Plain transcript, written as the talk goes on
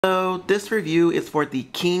So this review is for the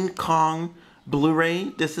King Kong Blu-ray.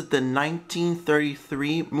 This is the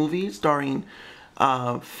 1933 movie starring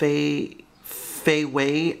Fei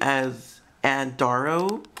Wei as Ann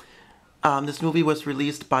Darrow. This movie was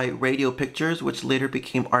released by Radio Pictures, which later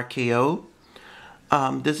became RKO.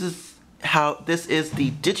 This is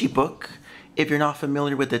the digibook. If you're not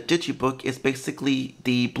familiar with the digibook, it's basically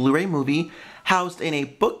the Blu-ray movie housed in a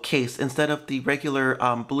bookcase instead of the regular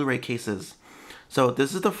Blu-ray cases. So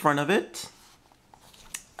this is the front of it,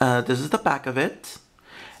 this is the back of it,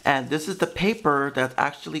 and this is the paper that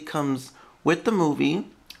actually comes with the movie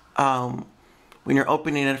when you're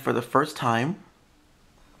opening it for the first time.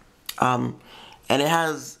 And it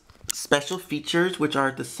has special features which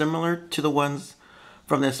are similar to the ones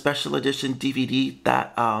from the special edition DVD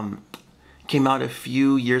that came out a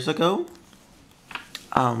few years ago.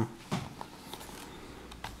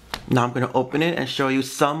 Now I'm going to open it and show you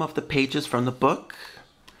some of the pages from the book.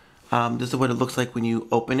 This is what it looks like when you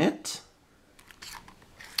open it.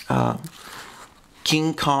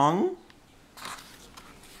 King Kong.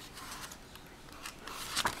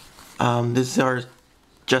 These are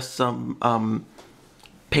just some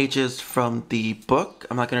pages from the book.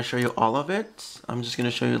 I'm not going to show you all of it. I'm just going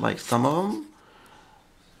to show you like some of them.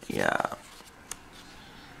 Yeah.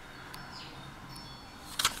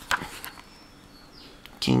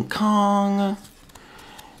 King Kong,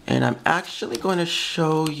 and I'm actually going to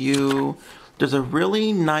show you, there's a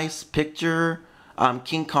really nice picture.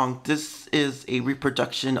 King Kong, this is a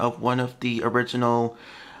reproduction of one of the original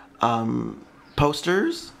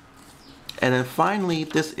posters. And then finally,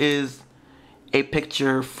 this is a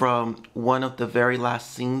picture from one of the very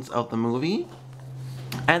last scenes of the movie.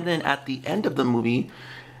 And then at the end of the movie,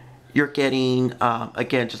 you're getting,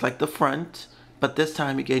 again, just like the front, but this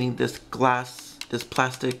time you're getting this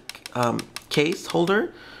plastic case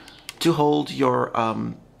holder to hold your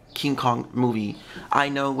King Kong movie. I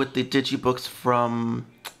know with the digibooks from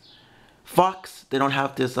Fox, they don't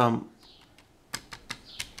have this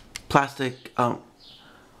plastic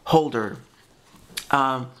holder.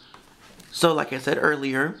 So like I said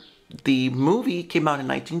earlier, the movie came out in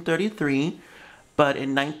 1933, but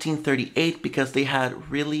in 1938, because they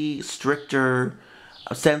had really stricter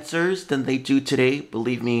censors than they do today,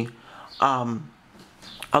 believe me,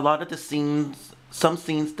 a lot of the scenes, some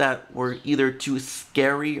scenes that were either too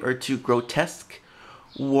scary or too grotesque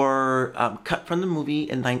were cut from the movie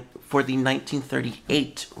for the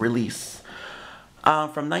 1938 release.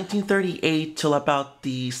 From 1938 till about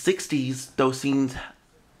the 60s, those scenes,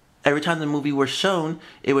 every time the movie was shown,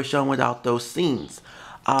 it was shown without those scenes.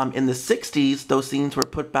 In the 60s, those scenes were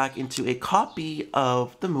put back into a copy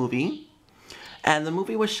of the movie, and the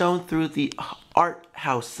movie was shown through the art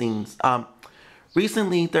house scenes.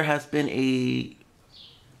 Recently, there has been a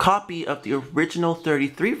copy of the original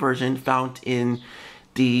 33 version found in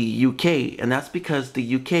the UK, and that's because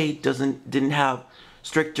the UK didn't have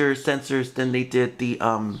stricter censors than they did the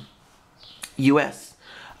US.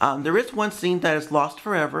 There is one scene that is lost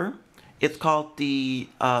forever. It's called the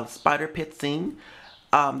spider pit scene.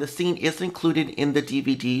 The scene is included in the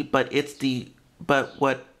DVD, but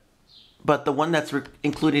the one that's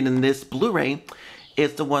included in this Blu-ray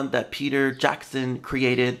is the one that Peter Jackson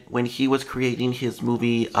created when he was creating his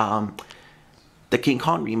movie, the King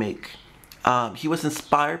Kong remake. He was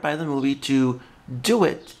inspired by the movie to do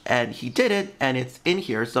it, and he did it, and it's in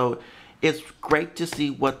here. So it's great to see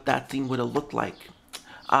what that scene would have looked like.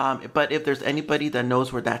 But if there's anybody that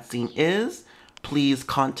knows where that scene is, please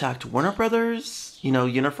contact Warner Brothers,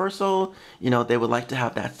 Universal. They would like to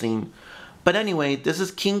have that scene. But anyway, this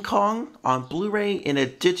is King Kong on Blu-ray in a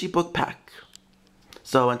digibook pack.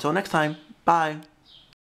 So until next time, bye.